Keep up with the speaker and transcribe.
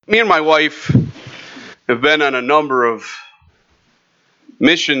Me and my wife have been on a number of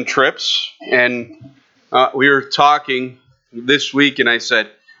mission trips, and we were talking this week, and I said,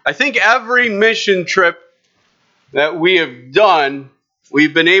 I think every mission trip that we have done,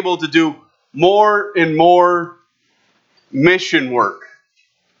 we've been able to do more and more mission work.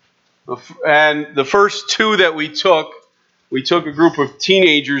 And the first two that we took a group of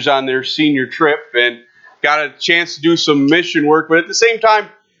teenagers on their senior trip and got a chance to do some mission work, but at the same time,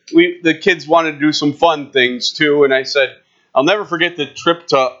 the kids wanted to do some fun things too, and I said, I'll never forget the trip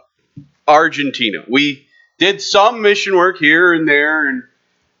to Argentina. We did some mission work here and there and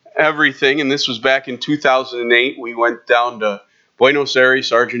everything, and this was back in 2008. We went down to Buenos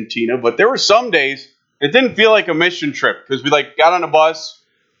Aires, Argentina, but there were some days it didn't feel like a mission trip because we got on a bus,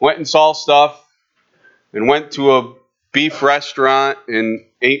 went and saw stuff, and went to a beef restaurant and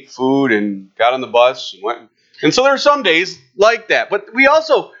ate food and got on the bus and went. And so there were some days like that, but we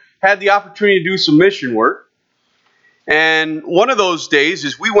also had the opportunity to do some mission work. And one of those days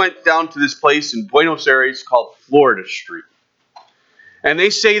is we went down to this place in Buenos Aires called Florida Street. And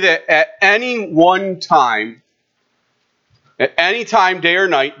they say that at any time, day or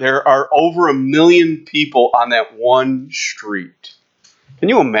night, there are over 1 million people on that one street. Can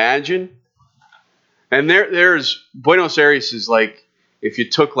you imagine? And there's Buenos Aires is like if you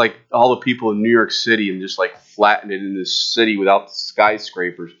took all the people in New York City and just flattened it in this city without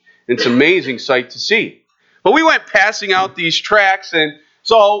skyscrapers. It's an amazing sight to see. But we went passing out these tracts, and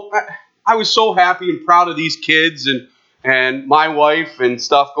so I was so happy and proud of these kids and my wife and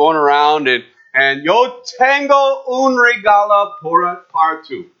stuff going around and yo tengo un regalo para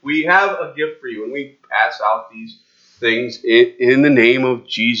tu. We have a gift for you, and we pass out these things in the name of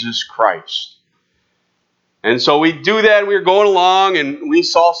Jesus Christ. And so we do that, and we were going along, and we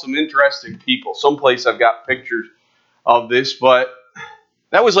saw some interesting people. Someplace I've got pictures of this, but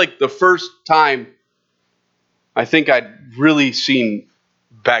that was the first time I think I'd really seen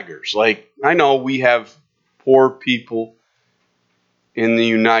beggars. I know we have poor people in the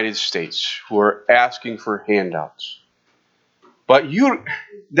United States who are asking for handouts. But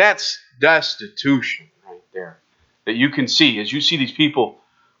that's destitution right there that you can see as you see these people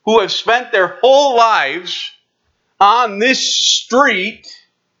who have spent their whole lives on this street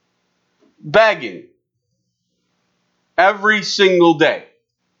begging every single day.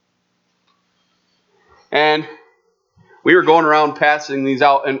 And we were going around passing these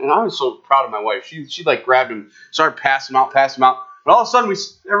out, and I was so proud of my wife. She grabbed them, started passing them out. But all of a sudden,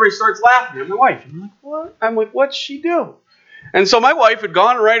 everybody starts laughing at my wife. I'm like, what? I'm like, what'd she do? And so my wife had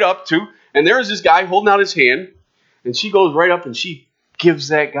gone right up to, and there was this guy holding out his hand, and she goes right up and she gives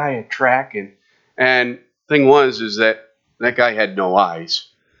that guy a tract, and thing is that guy had no eyes.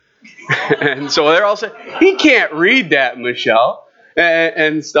 And so they're all saying, he can't read that, Michelle,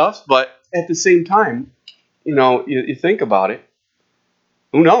 and stuff. But at the same time, you think about it,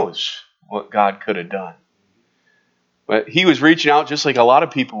 who knows what God could have done. But he was reaching out just like a lot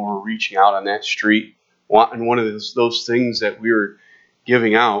of people were reaching out on that street, wanting one of those things that we were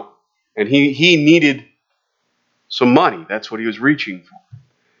giving out. And he needed some money. That's what he was reaching for.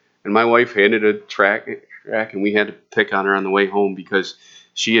 And my wife handed a tract, and we had to pick on her on the way home because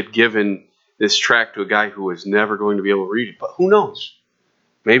she had given this tract to a guy who was never going to be able to read it. But who knows?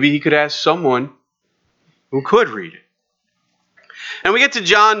 Maybe he could ask someone who could read it. And we get to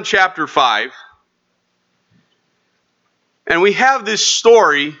John chapter 5. And we have this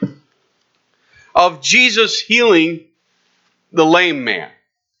story of Jesus healing the lame man.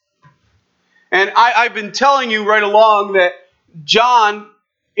 And I've been telling you right along that John,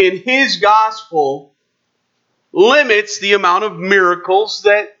 in his gospel, limits the amount of miracles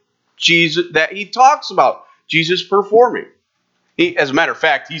that he talks about Jesus performing. As a matter of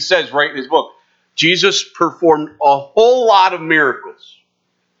fact, he says right in his book, Jesus performed a whole lot of miracles.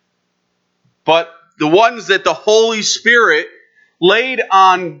 But the ones that the Holy Spirit laid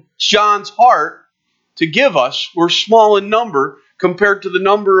on John's heart to give us were small in number compared to the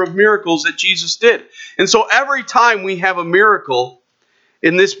number of miracles that Jesus did. And so every time we have a miracle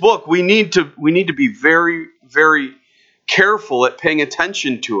in this book, we need to be very, very careful at paying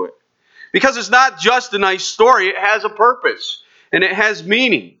attention to it. Because it's not just a nice story, it has a purpose and it has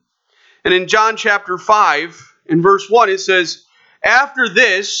meaning. And in John chapter 5, in verse 1, it says, after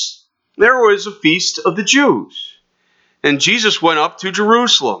this, there was a feast of the Jews, and Jesus went up to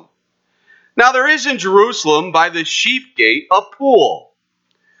Jerusalem. Now there is in Jerusalem by the sheep gate a pool,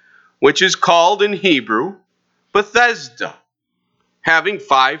 which is called in Hebrew Bethesda, having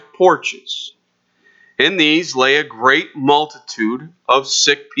 5 porches. In these lay a great multitude of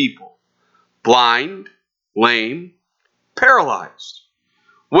sick people, blind, lame, paralyzed,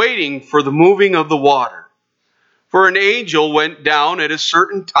 waiting for the moving of the water. For an angel went down at a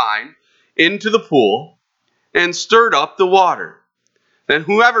certain time into the pool and stirred up the water. Then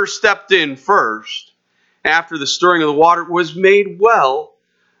whoever stepped in first, after the stirring of the water, was made well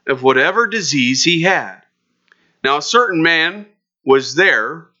of whatever disease he had. Now a certain man was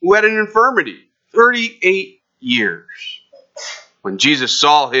there who had an infirmity 38 years. When Jesus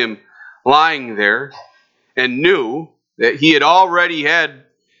saw him lying there and knew that he had already had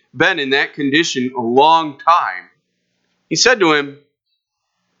been in that condition a long time, he said to him,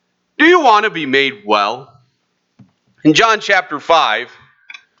 "Do you want to be made well?" In John chapter 5,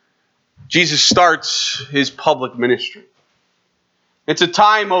 Jesus starts his public ministry. It's a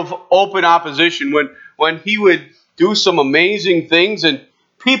time of open opposition when he would do some amazing things and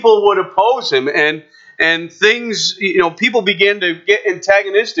people would oppose him and things, people began to get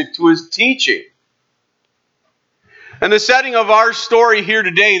antagonistic to his teaching. And the setting of our story here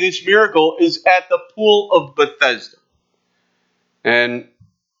today, this miracle, is at the pool of Bethesda. And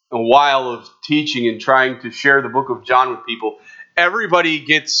a while of teaching and trying to share the book of John with people, everybody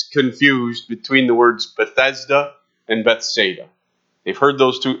gets confused between the words Bethesda and Bethsaida. They've heard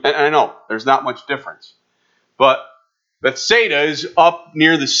those two, and I know there's not much difference. But Bethsaida is up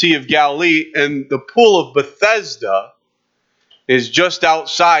near the Sea of Galilee, and the pool of Bethesda is just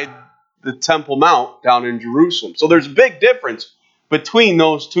outside the Temple Mount down in Jerusalem. So there's a big difference between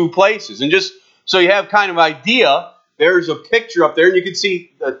those two places. And just so you have kind of idea, there's a picture up there, and you can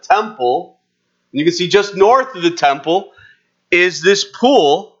see the temple, and you can see just north of the temple is this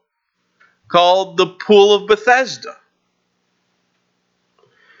pool called the Pool of Bethesda.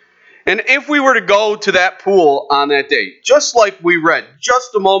 And if we were to go to that pool on that day, just like we read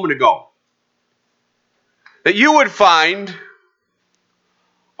just a moment ago, that you would find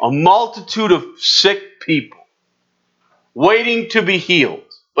a multitude of sick people waiting to be healed.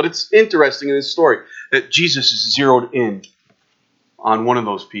 But it's interesting in this story that Jesus is zeroed in on one of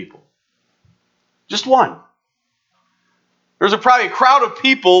those people. Just one. There's probably a crowd of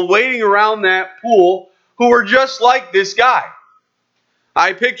people waiting around that pool who were just like this guy.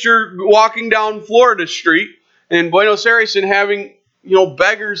 I picture walking down Florida Street in Buenos Aires and having,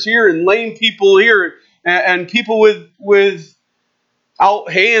 beggars here and lame people here and people with out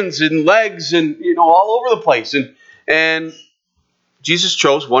hands and legs and, all over the place. And Jesus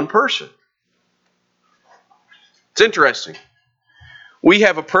chose one person. It's interesting. We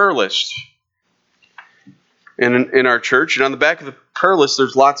have a prayer list in our church, and on the back of the prayer list,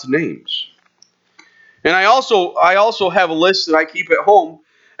 there's lots of names. And I also have a list that I keep at home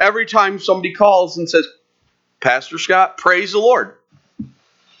every time somebody calls and says, "Pastor Scott, praise the Lord."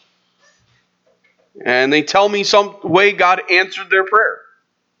 And they tell me some way God answered their prayer.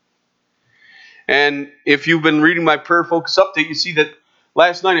 And if you've been reading my Prayer Focus Update, you see that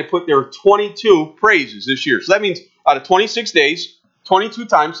last night I put there were 22 praises this year. So that means out of 26 days, 22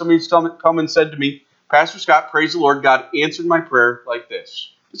 times somebody's come and said to me, "Pastor Scott, praise the Lord, God answered my prayer like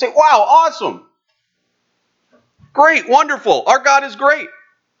this." You say, "Wow, awesome. Great, wonderful. Our God is great."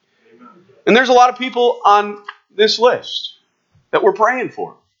 Amen. And there's a lot of people on this list that we're praying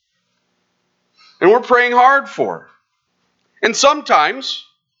for. And we're praying hard for. And sometimes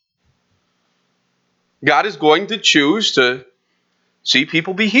God is going to choose to see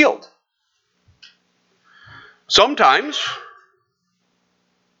people be healed. Sometimes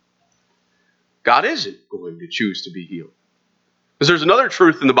God isn't going to choose to be healed. Because there's another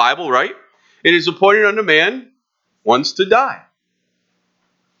truth in the Bible, right? It is appointed unto man once to die.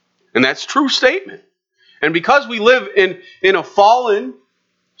 And that's a true statement. And because we live in a fallen,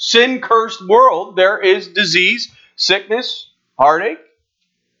 sin-cursed world, there is disease, sickness, heartache.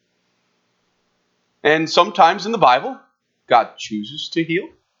 And sometimes in the Bible, God chooses to heal.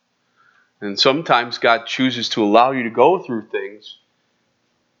 And sometimes God chooses to allow you to go through things.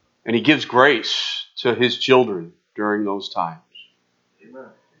 And He gives grace to His children during those times. Amen.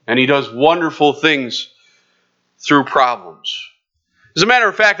 And He does wonderful things through problems. As a matter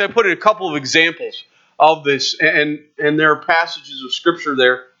of fact, I put in a couple of examples of this, and there are passages of Scripture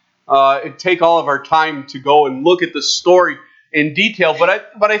there. It'd take all of our time to go and look at the story in detail,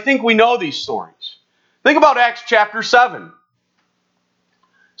 but I think we know these stories. Think about Acts chapter 7.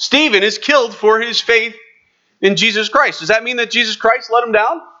 Stephen is killed for his faith in Jesus Christ. Does that mean that Jesus Christ let him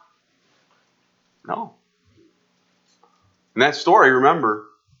down? No. In that story, remember,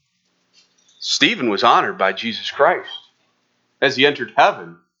 Stephen was honored by Jesus Christ as he entered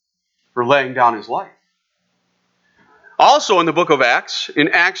heaven for laying down his life. Also in the book of Acts, in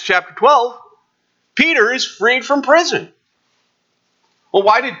Acts chapter 12, Peter is freed from prison. Well,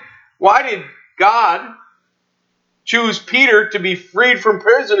 why did God choose Peter to be freed from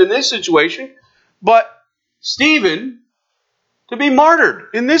prison in this situation, but Stephen to be martyred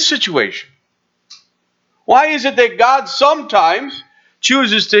in this situation? Why is it that God sometimes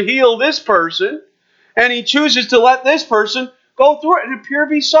chooses to heal this person and he chooses to let this person go through it and appear to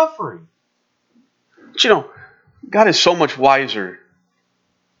be suffering? But God is so much wiser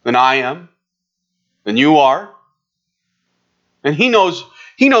than I am, than you are. And He knows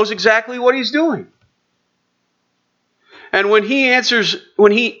exactly what He's doing. And when He answers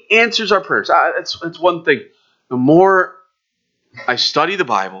our prayers, that's one thing. The more I study the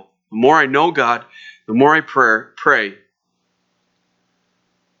Bible, the more I know God, the more I pray,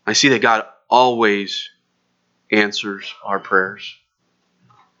 I see that God always answers our prayers.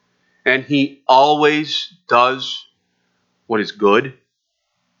 And He always does what is good.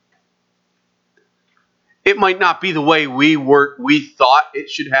 It might not be the way we thought it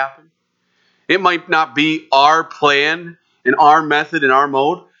should happen. It might not be our plan and our method and our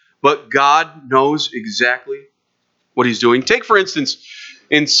mode, but God knows exactly what He's doing. Take, for instance,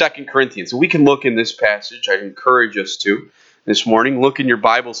 in 2 Corinthians. And we can look in this passage. I'd encourage us to this morning. Look in your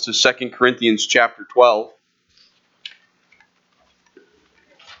Bibles to 2 Corinthians chapter 12.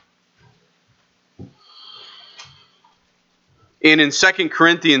 And in 2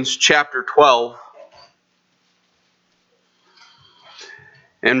 Corinthians chapter 12,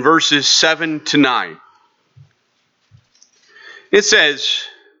 and verses 7 to 9, it says,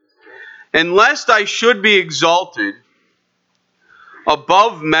 "And lest I should be exalted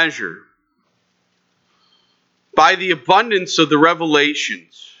above measure by the abundance of the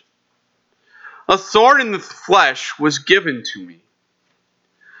revelations, a thorn in the flesh was given to me,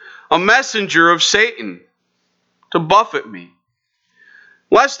 a messenger of Satan to buffet me,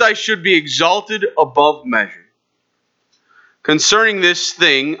 lest I should be exalted above measure. Concerning this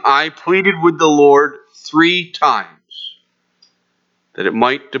thing, I pleaded with the Lord 3 times, that it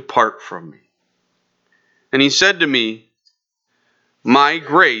might depart from me. And He said to me, My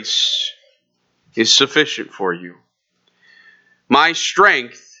grace is sufficient for you. My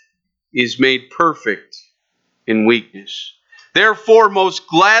strength is made perfect in weakness. Therefore, most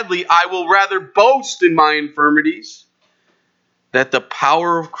gladly, I will rather boast in my infirmities, that the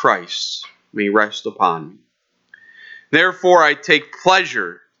power of Christ may rest upon me. Therefore, I take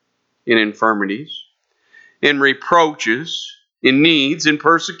pleasure in infirmities, in reproaches, in needs, in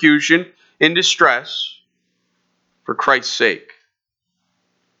persecution, in distress, for Christ's sake.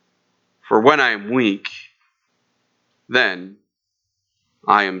 For when I am weak, then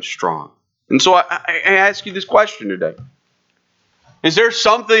I am strong." And so I ask you this question today. Is there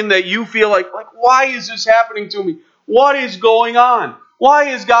something that you feel like, why is this happening to me? What is going on? Why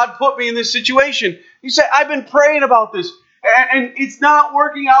has God put me in this situation? You say, I've been praying about this, and it's not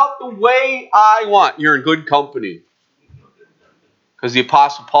working out the way I want. You're in good company. Because the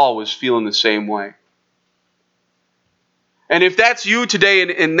Apostle Paul was feeling the same way. And if that's you today,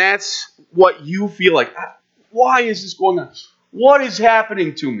 and that's what you feel like, why is this going on? What is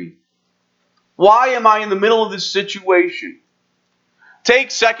happening to me? Why am I in the middle of this situation? Take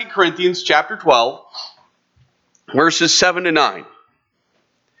 2 Corinthians chapter 12, verses 7 to 9.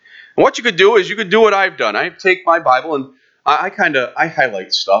 And what you could do is you could do what I've done. I take my Bible and I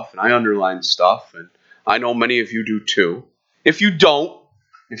highlight stuff and I underline stuff, and I know many of you do too. If you don't,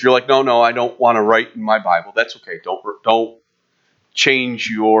 if you're like, no, I don't want to write in my Bible, that's okay. Don't change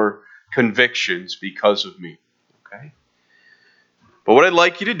your convictions because of me. Okay? But what I'd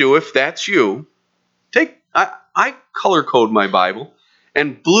like you to do, if that's you, I color code my Bible,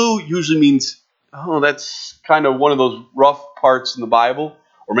 and blue usually means, that's kind of one of those rough parts in the Bible,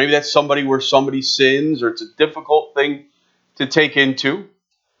 or maybe that's where somebody sins, or it's a difficult thing to take into.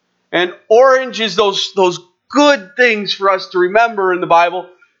 And orange is those good things for us to remember in the Bible,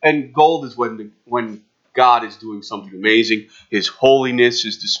 and gold is when God is doing something amazing. His holiness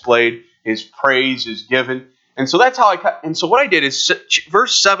is displayed, His praise is given. And so that's how so what I did is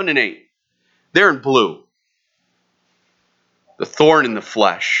verse 7 and 8. They're in blue. The thorn in the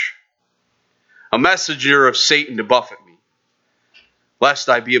flesh. A messenger of Satan to buffet me, lest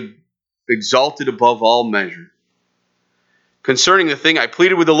I be exalted above all measure. Concerning the thing, I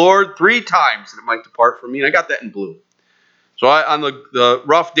pleaded with the Lord 3 times that it might depart from me. And I got that in blue. So on the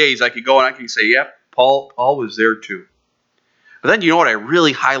rough days, I could go and I could say, yep, Paul was there too. But then you know what I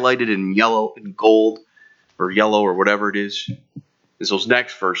really highlighted in yellow and gold, or yellow or whatever it is those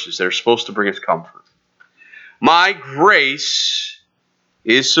next verses. They're supposed to bring us comfort. My grace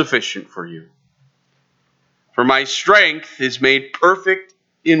is sufficient for you, for my strength is made perfect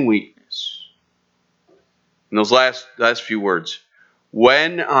in weakness. And those last few words,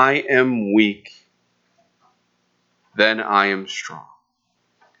 when I am weak, then I am strong.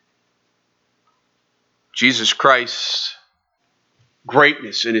 Jesus Christ's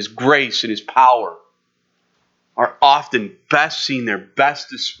greatness and His grace and His power are often best seen, they're best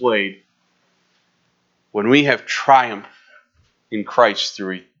displayed when we have triumph in Christ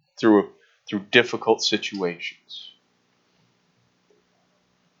through difficult situations.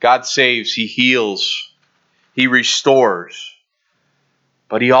 God saves, He heals, He restores,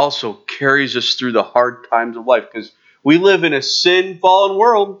 but He also carries us through the hard times of life because we live in a sin-fallen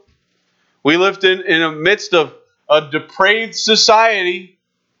world. We live in the midst of a depraved society.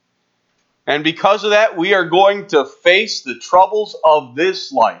 And because of that, we are going to face the troubles of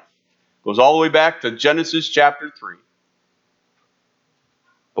this life. It goes all the way back to Genesis chapter 3.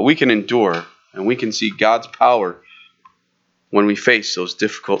 But we can endure and we can see God's power when we face those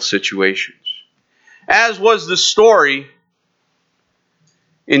difficult situations. As was the story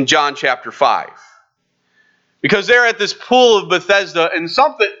in John chapter 5. Because they're at this pool of Bethesda and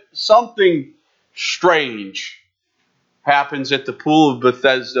something strange happens at the pool of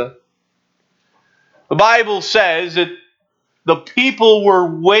Bethesda. The Bible says that the people were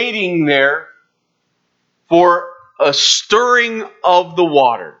waiting there for a stirring of the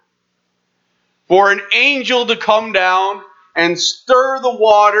water, for an angel to come down and stir the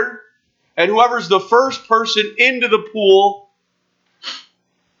water, and whoever's the first person into the pool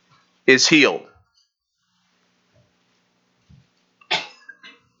is healed.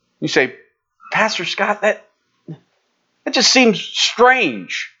 You say, Pastor Scott, that just seems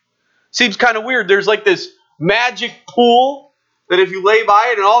strange. Seems kind of weird. There's like this magic pool that if you lay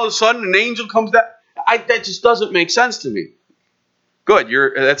by it and all of a sudden an angel comes down. That just doesn't make sense to me. Good.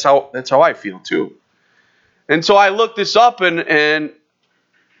 That's how I feel too. And so I looked this up and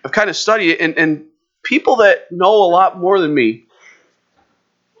I've kind of studied it. And people that know a lot more than me,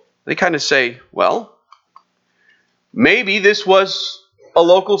 they kind of say, well, maybe this was a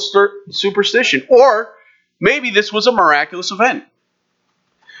local superstition, or maybe this was a miraculous event.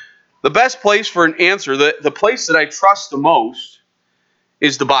 The best place for an answer, the place that I trust the most,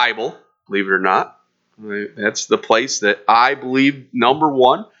 is the Bible, believe it or not. That's the place that I believe number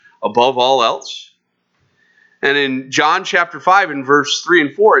one above all else. And in John chapter 5 and verse 3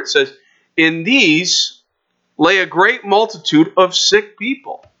 and 4, it says, in these lay a great multitude of sick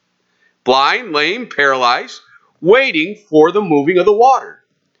people, blind, lame, paralyzed, waiting for the moving of the water.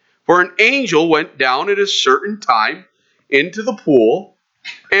 For an angel went down at a certain time into the pool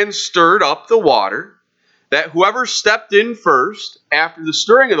and stirred up the water, that whoever stepped in first after the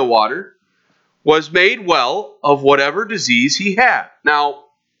stirring of the water was made well of whatever disease he had. Now,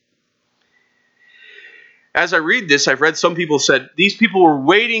 as I read this, I've read some people said these people were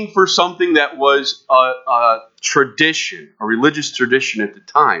waiting for something that was a tradition, a religious tradition at the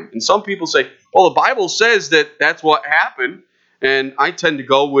time. And some people say, well, the Bible says that that's what happened. And I tend to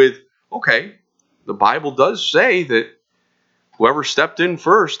go with, okay, the Bible does say that whoever stepped in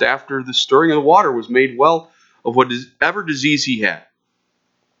first after the stirring of the water was made well of whatever disease he had.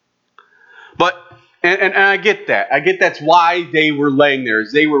 But, and I get that. I get that's why they were laying there,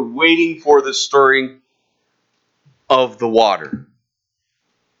 is they were waiting for the stirring of the water.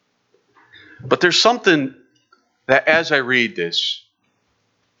 But there's something that as I read this,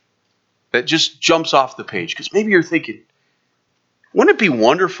 that just jumps off the page. Because maybe you're thinking, wouldn't it be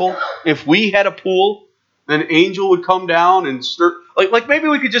wonderful if we had a pool, an angel would come down and stir, like maybe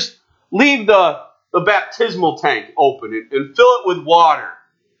we could just leave the baptismal tank open and fill it with water.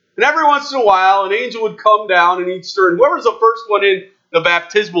 And every once in a while, an angel would come down and he'd stir. And whoever's the first one in the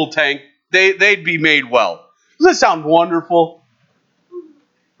baptismal tank, they'd be made well. Doesn't that sound wonderful?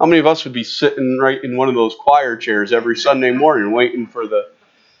 How many of us would be sitting right in one of those choir chairs every Sunday morning waiting for the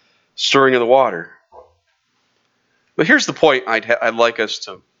stirring of the water? But here's the point I'd like us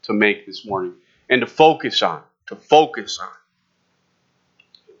to make this morning and to focus on.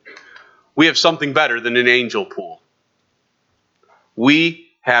 We have something better than an angel pool. We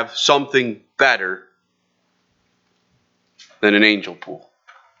have something better than an angel pool.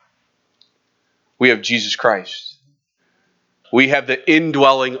 We have Jesus Christ. We have the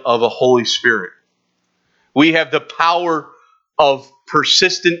indwelling of a Holy Spirit. We have the power of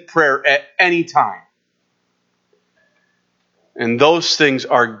persistent prayer at any time. And those things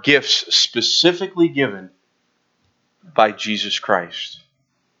are gifts specifically given by Jesus Christ.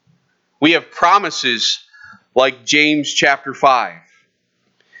 We have promises like James chapter 5.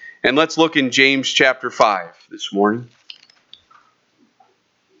 And let's look in James chapter 5 this morning.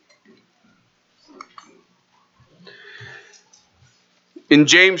 In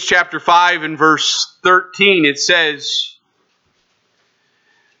James chapter 5 and verse 13 it says,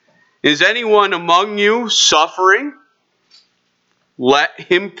 is anyone among you suffering? let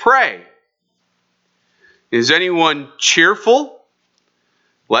him pray. Is anyone cheerful?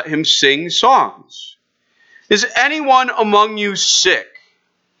 Let him sing songs. Is anyone among you sick?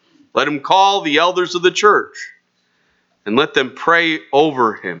 Let him call the elders of the church, and let them pray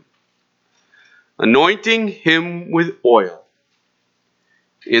over him, anointing him with oil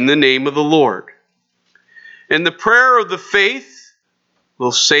in the name of the Lord. And the prayer of the faith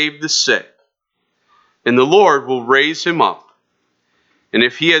will save the sick, and the Lord will raise him up. And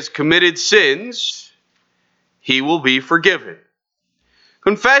if he has committed sins, he will be forgiven.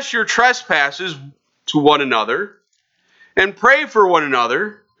 Confess your trespasses to one another, and pray for one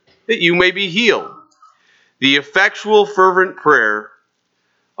another, that you may be healed. The effectual fervent prayer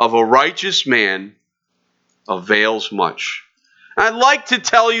of a righteous man avails much. I'd like to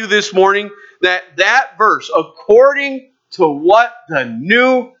tell you this morning that verse, according to what the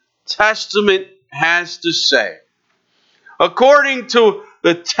New Testament has to say, according to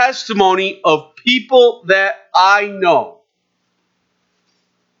the testimony of people that I know,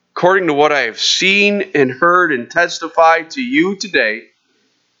 according to what I have seen and heard and testified to you today,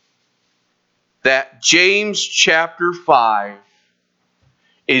 that James chapter 5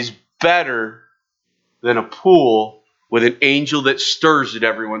 is better than a pool with an angel that stirs it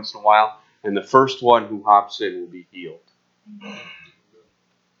every once in a while, and the first one who hops in will be healed.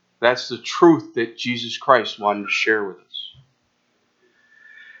 That's the truth that Jesus Christ wanted to share with us.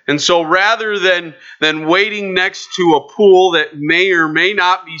 And so rather than waiting next to a pool that may or may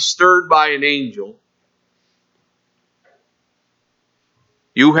not be stirred by an angel,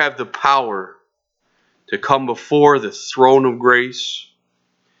 you have the power to come before the throne of grace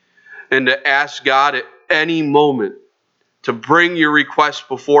and to ask God at any moment to bring your request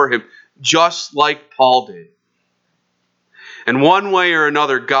before him, just like Paul did. And one way or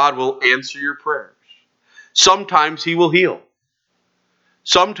another, God will answer your prayers. Sometimes he will heal.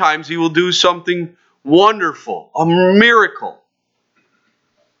 Sometimes he will do something wonderful, a miracle.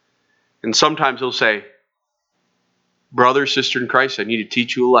 And sometimes he'll say, brother, sister in Christ, I need to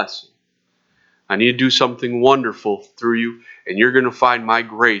teach you a lesson. I need to do something wonderful through you, and you're going to find my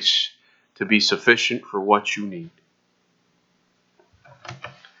grace to be sufficient for what you need.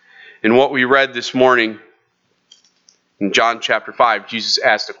 In what we read this morning, in John chapter 5, Jesus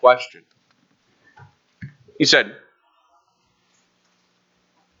asked a question. He said,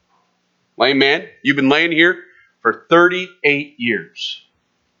 lame man, you've been laying here for 38 years.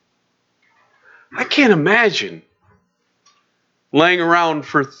 I can't imagine laying around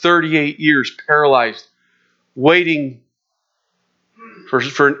for 38 years paralyzed, waiting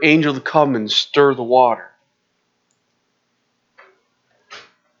for an angel to come and stir the water.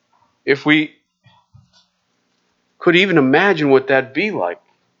 If we could even imagine what that'd be like,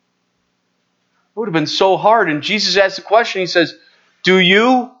 it would have been so hard. And Jesus asked the question, he says, do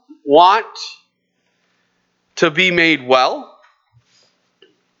you want to be made well?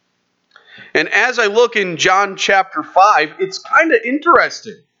 And as I look in John chapter 5, it's kind of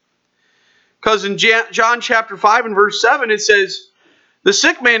interesting. Because in John chapter 5 and verse 7, it says, the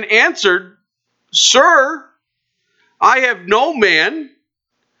sick man answered, Sir, I have no man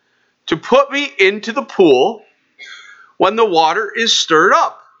to put me into the pool when the water is stirred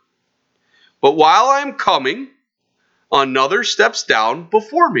up. But while I'm coming, another steps down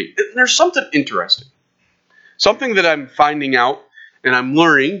before me. There's something interesting. Something that I'm finding out and I'm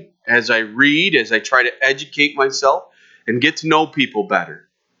learning as I read, as I try to educate myself and get to know people better.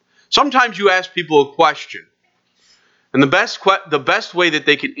 Sometimes you ask people a question, and the best way that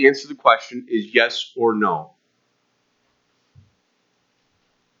they can answer the question is yes or no.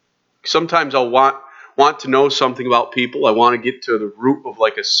 Sometimes I'll want to know something about people. I want to get to the root of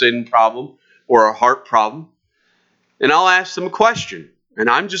like a sin problem or a heart problem. And I'll ask them a question. And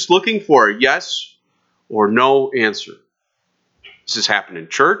I'm just looking for a yes or no answer. This has happened in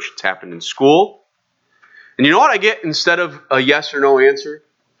church. It's happened in school. And you know what I get instead of a yes or no answer?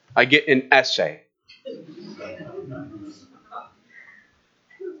 I get an essay.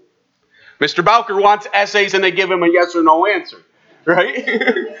 Mr. Bowker wants essays and they give him a yes or no answer. Right?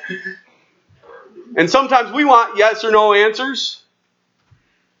 And sometimes we want yes or no answers.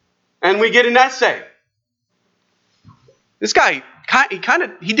 And we get an essay. This guy,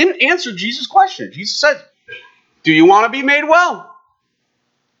 he didn't answer Jesus' question. Jesus said, do you want to be made well?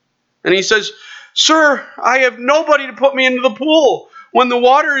 And he says, Sir, I have nobody to put me into the pool when the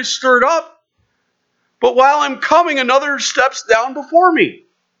water is stirred up. But while I'm coming, another steps down before me.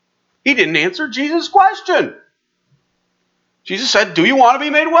 He didn't answer Jesus' question. Jesus said, do you want to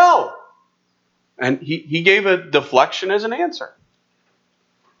be made well? And he gave a deflection as an answer.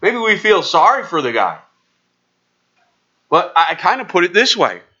 Maybe we feel sorry for the guy. But I kind of put it this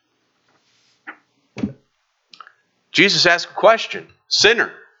way. Jesus asked a question.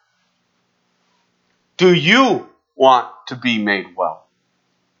 Sinner, do you want to be made well?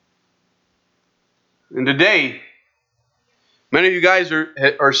 And today, many of you guys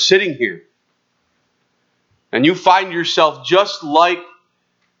are sitting here, and you find yourself just like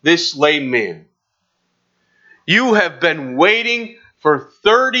this lame man. You have been waiting for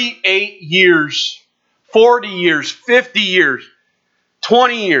 38 years, 40 years, 50 years,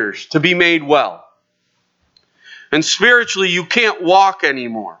 20 years to be made well. And spiritually, you can't walk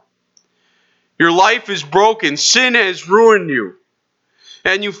anymore. Your life is broken. Sin has ruined you.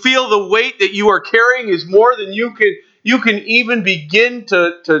 And you feel the weight that you are carrying is more than you can even begin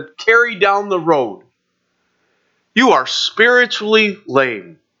to carry down the road. You are spiritually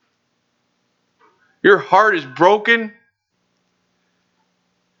lame. Your heart is broken.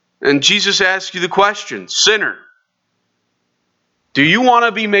 And Jesus asks you the question, sinner, do you want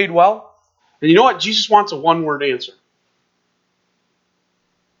to be made well? And you know what? Jesus wants a one-word answer.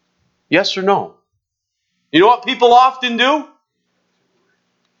 Yes or no? You know what people often do?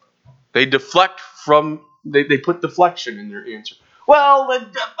 They deflect from, they put deflection in their answer. Well,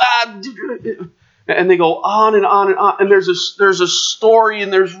 and they go on and on and on. And there's a story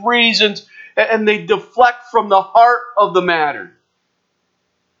and there's reasons. And they deflect from the heart of the matter.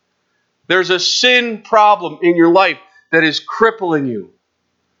 There's a sin problem in your life that is crippling you.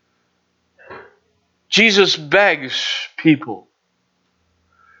 Jesus begs people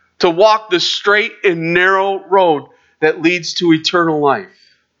to walk the straight and narrow road that leads to eternal life.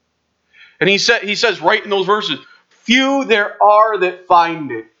 And he says right in those verses, few there are that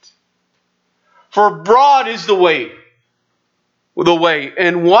find it. For broad is the way,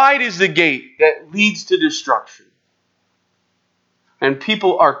 and wide is the gate that leads to destruction. And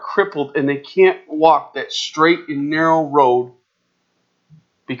people are crippled and they can't walk that straight and narrow road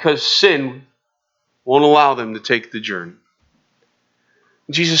because sin won't allow them to take the journey.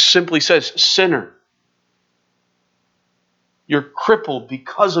 Jesus simply says, sinner, you're crippled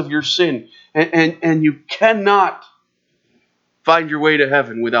because of your sin. And you cannot find your way to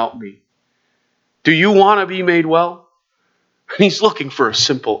heaven without me. Do you want to be made well? And he's looking for a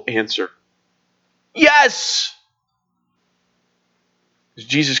simple answer. Yes! Because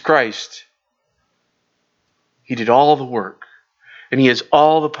Jesus Christ, he did all the work. And he has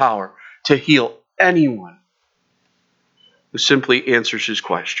all the power to heal anyone who simply answers his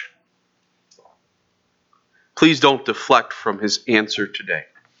question. Please don't deflect from his answer today.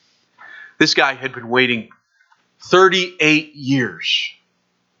 This guy had been waiting 38 years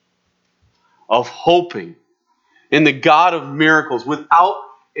of hoping in the God of miracles without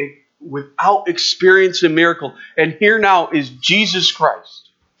experiencing a miracle. And here now is Jesus Christ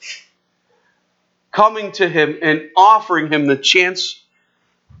coming to him and offering him the chance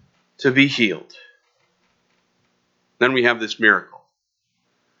to be healed. Then we have this miracle.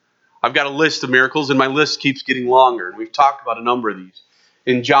 I've got a list of miracles, and my list keeps getting longer. And we've talked about a number of these.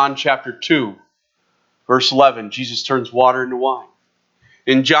 In John chapter 2, verse 11, Jesus turns water into wine.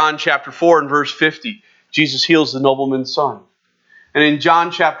 In John chapter 4 and verse 50, Jesus heals the nobleman's son. And in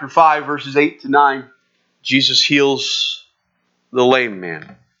John chapter 5, verses 8 to 9, Jesus heals the lame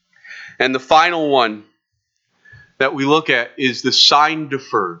man. And the final one that we look at is the sign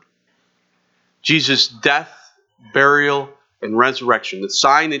deferred. Jesus' death, burial, and resurrection. The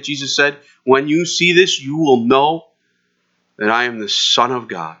sign that Jesus said, when you see this, you will know that I am the Son of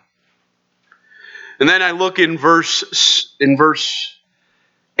God. And then I look in verse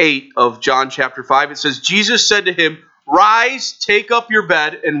 8 of John chapter 5. It says, Jesus said to him, rise, take up your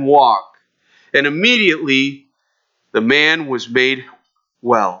bed, and walk. And immediately the man was made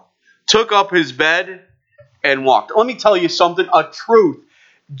well, took up his bed, and walked. Let me tell you something, a truth.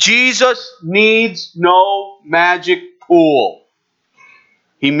 Jesus needs no magic pool.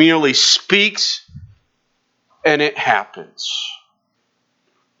 He merely speaks and it happens.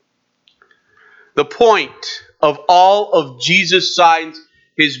 The point of all of Jesus' signs,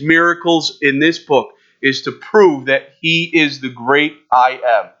 his miracles in this book, is to prove that he is the great I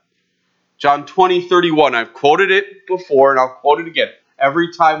am. John 20:31. I've quoted it before and I'll quote it again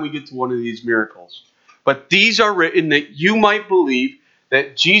every time we get to one of these miracles. But these are written that you might believe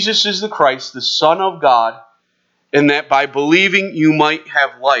that Jesus is the Christ, the Son of God, and that by believing you might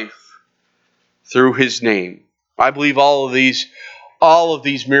have life through his name. I believe all of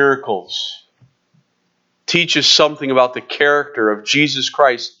these miracles teach us something about the character of Jesus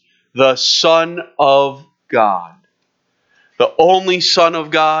Christ, the Son of God. The only Son of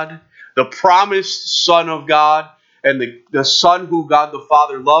God, the promised Son of God, and the Son who God the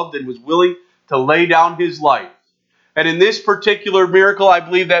Father loved and was willing to lay down his life And in this particular miracle, I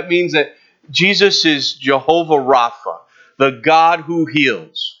believe that means that Jesus is Jehovah Rapha, the God who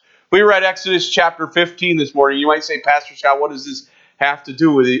heals. We read Exodus chapter 15 this morning. You might say, Pastor Scott, what does this have to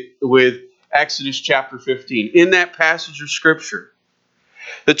do with Exodus chapter 15? In that passage of Scripture,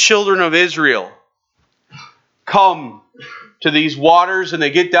 the children of Israel come to these waters and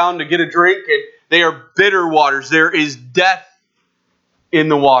they get down to get a drink, and they are bitter waters. There is death in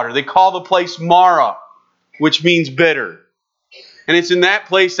the water. They call the place Mara, which means bitter. And it's in that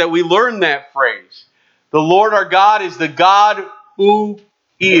place that we learn that phrase. The Lord our God is the God who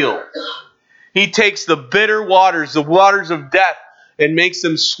heals. He takes the bitter waters, the waters of death, and makes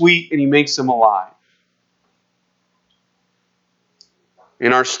them sweet, and He makes them alive.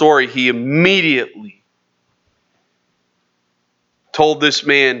 In our story, He immediately told this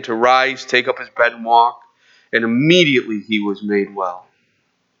man to rise, take up his bed, and walk, and immediately he was made well.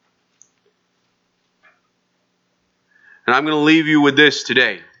 And I'm going to leave you with this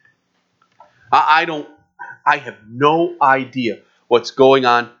today. I have no idea what's going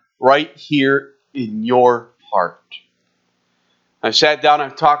on right here in your heart. I've sat down,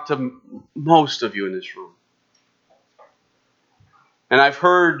 I've talked to most of you in this room. And I've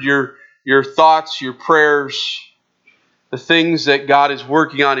heard your thoughts, your prayers, the things that God is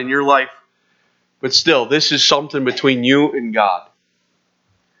working on in your life. But still, this is something between you and God.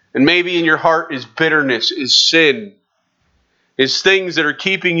 And maybe in your heart is bitterness, is sin, is things that are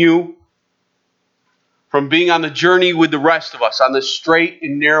keeping you from being on the journey with the rest of us, on the straight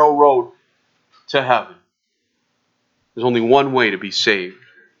and narrow road to heaven. There's only one way to be saved,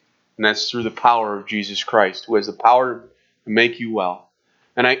 and that's through the power of Jesus Christ, who has the power to make you well.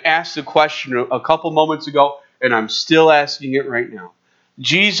 And I asked the question a couple moments ago, and I'm still asking it right now.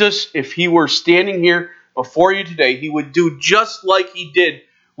 Jesus, if He were standing here before you today, He would do just like He did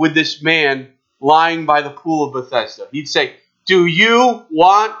with this man lying by the pool of Bethesda. He'd say, do you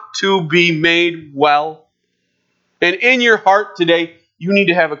want to be made well? And in your heart today, you need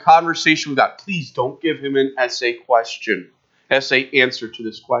to have a conversation with God. Please don't give Him an essay answer to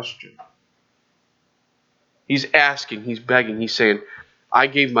this question. He's asking, He's begging, He's saying, I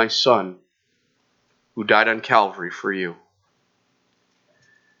gave my Son who died on Calvary for you.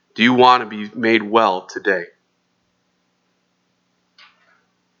 Do you want to be made well today?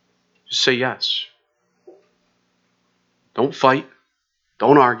 Just say yes. Don't fight.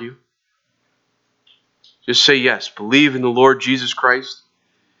 Don't argue. Just say yes. Believe in the Lord Jesus Christ,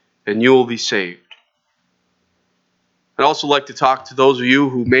 and you will be saved. I'd also like to talk to those of you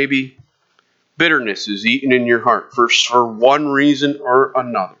who maybe bitterness is eaten in your heart for one reason or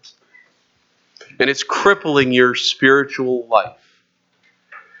another. And it's crippling your spiritual life.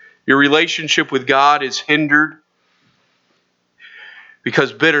 Your relationship with God is hindered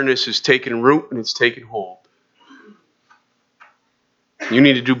because bitterness has taken root and it's taken hold. You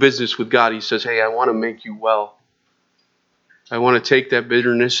need to do business with God. He says, hey, I want to make you well. I want to take that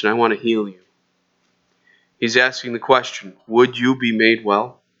bitterness and I want to heal you. He's asking the question, would you be made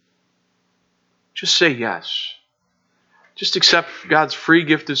well? Just say yes. Just accept God's free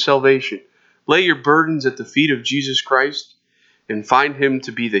gift of salvation. Lay your burdens at the feet of Jesus Christ and find Him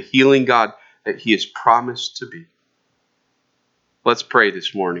to be the healing God that He has promised to be. Let's pray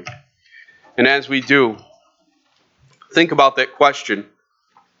this morning. And as we do, think about that question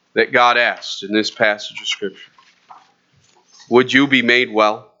that God asked in this passage of Scripture. Would you be made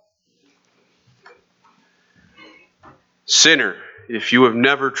well? Sinner, if you have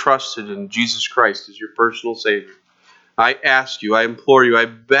never trusted in Jesus Christ as your personal Savior, I ask you, I implore you, I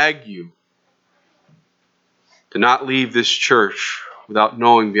beg you to not leave this church without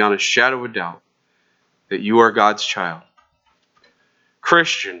knowing beyond a shadow of a doubt that you are God's child.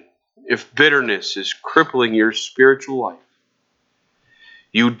 Christian, if bitterness is crippling your spiritual life,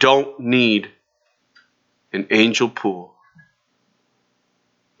 you don't need an angel pool.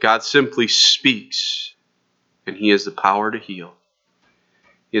 God simply speaks, and He has the power to heal.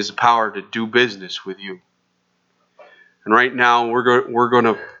 He has the power to do business with you. And right now, we're going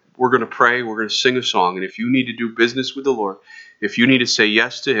to pray. We're going to sing a song. And if you need to do business with the Lord, if you need to say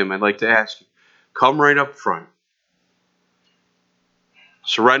yes to Him, I'd like to ask you, come right up front.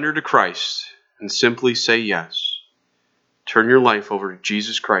 Surrender to Christ and simply say yes. Turn your life over to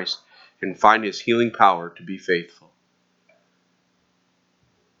Jesus Christ and find His healing power to be faithful.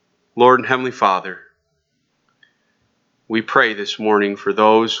 Lord and Heavenly Father, we pray this morning for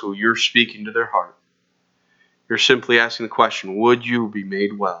those who You're speaking to their heart. You're simply asking the question, would you be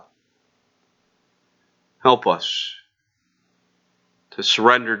made well? Help us to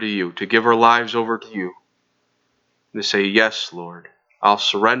surrender to You, to give our lives over to You, and to say, yes, Lord, I'll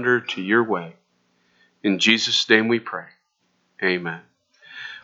surrender to Your way. In Jesus' name we pray. Amen.